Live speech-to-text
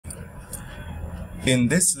In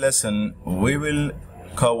this lesson, we will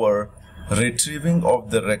cover retrieving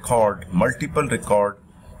of the record, multiple record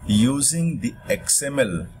using the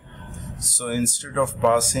XML. So instead of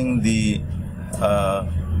passing the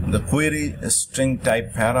query string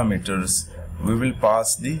type parameters, we will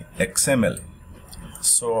pass the XML.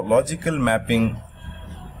 So logical mapping,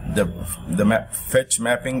 the fetch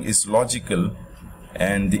mapping is logical,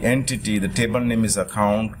 and the entity, the table name is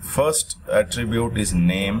account, first attribute is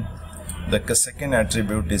name, the second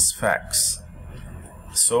attribute is fax.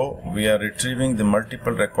 So we are retrieving the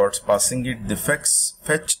multiple records, passing it the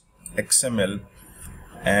fetch XML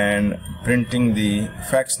and printing the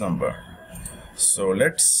fax number. So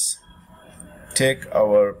let's take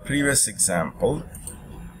our previous example.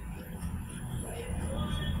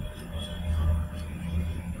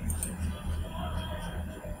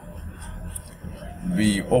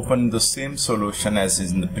 We open the same solution as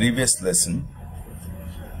is in the previous lesson.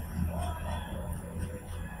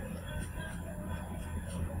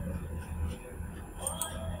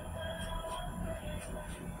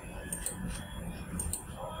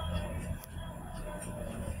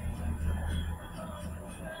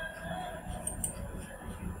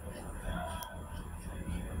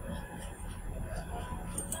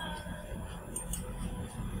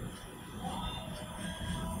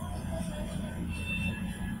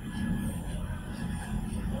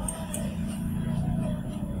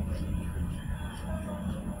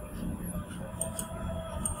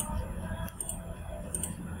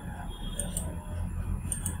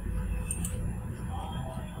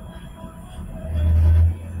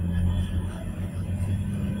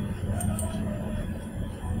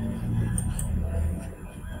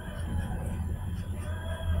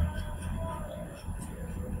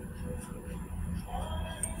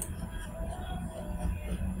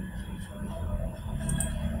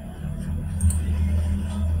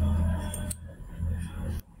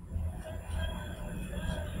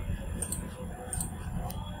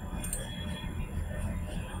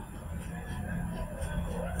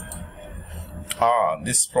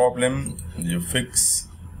 This problem you fix,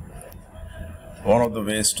 one of the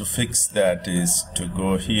ways to fix that is to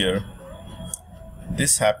go here.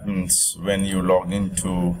 This happens when you have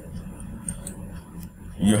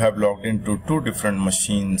logged into two different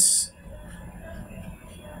machines.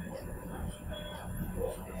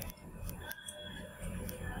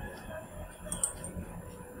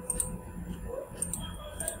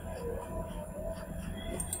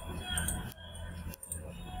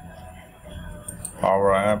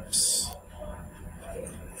 Power Apps,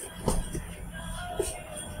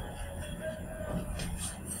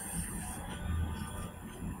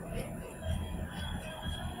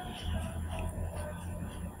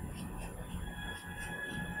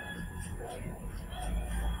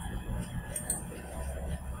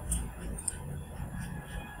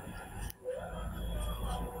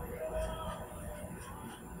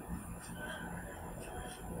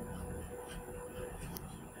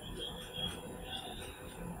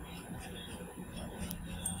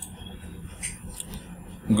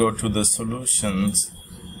 go to the solutions,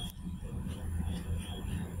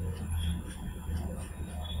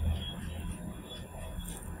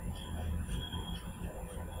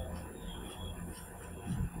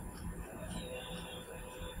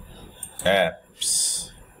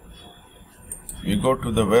 apps, we go to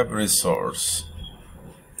the web resource,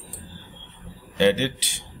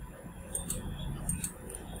 edit,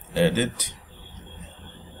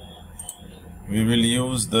 we will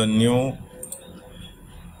use the new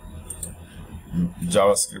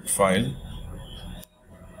JavaScript file.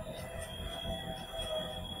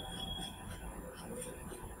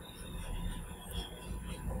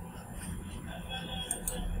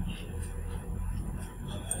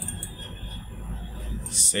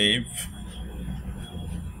 Save.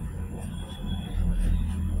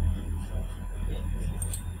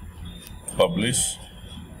 Publish.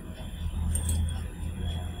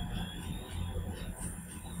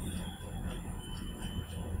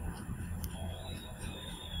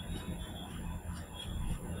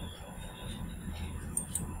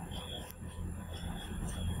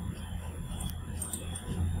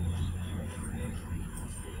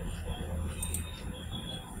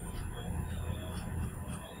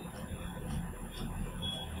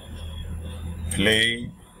 Play.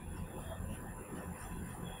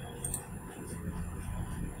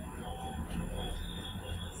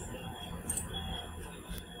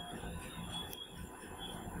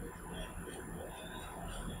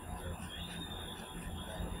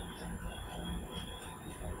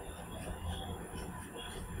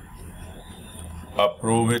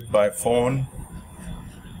 Approve it by phone.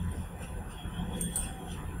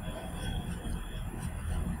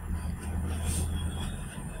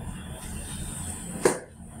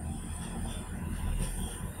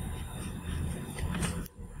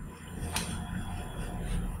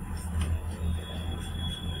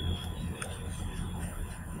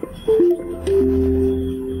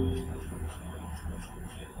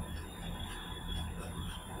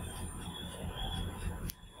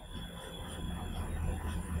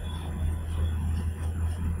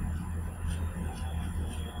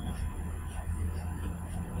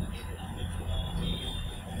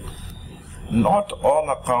 Not all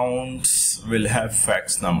accounts will have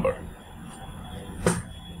fax number.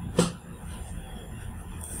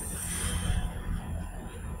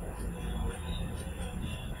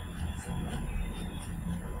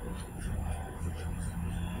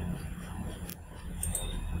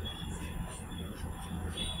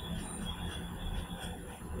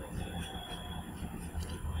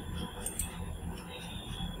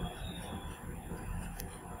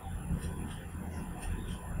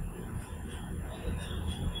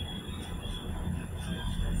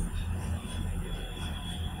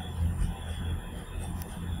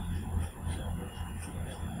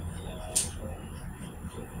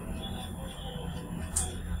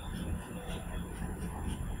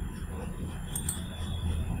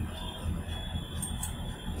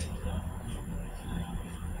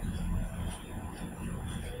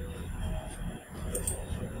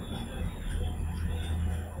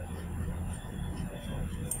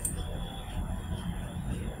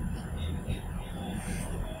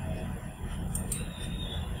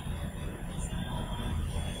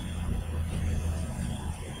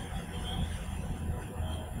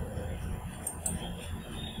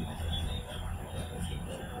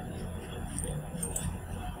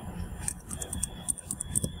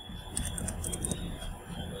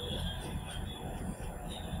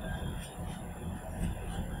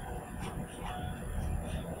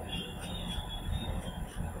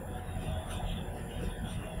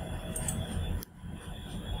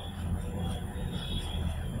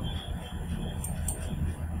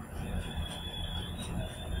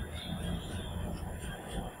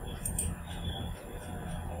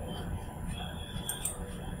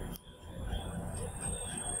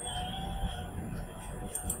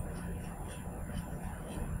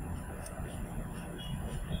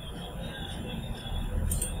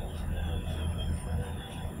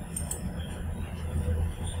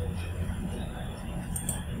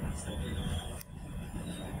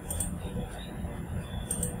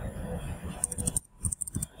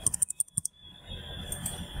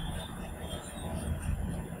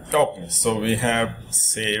 Okay, so we have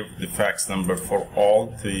saved the fax number for all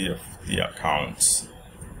three of the accounts.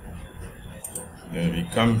 Then we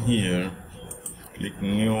come here, click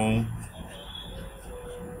new,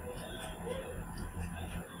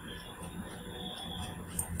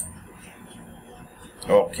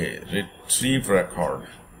 okay, retrieve record.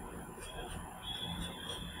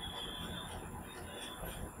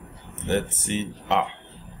 Let's see,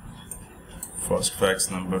 first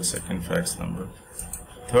fax number, second fax number,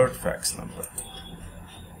 third fax number.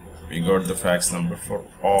 We got the fax number for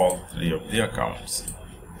all three of the accounts.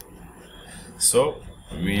 So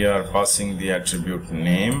we are passing the attribute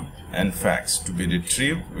name and fax. To be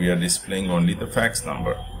retrieved, we are displaying only the fax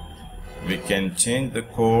number. We can change the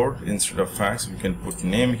code. Instead of fax, we can put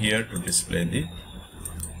name here to display the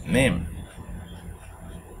name.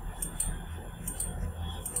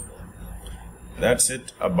 That's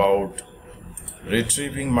it about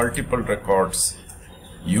retrieving multiple records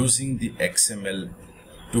using the XML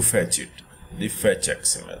to fetch it, the fetch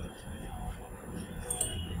XML.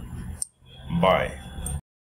 Bye.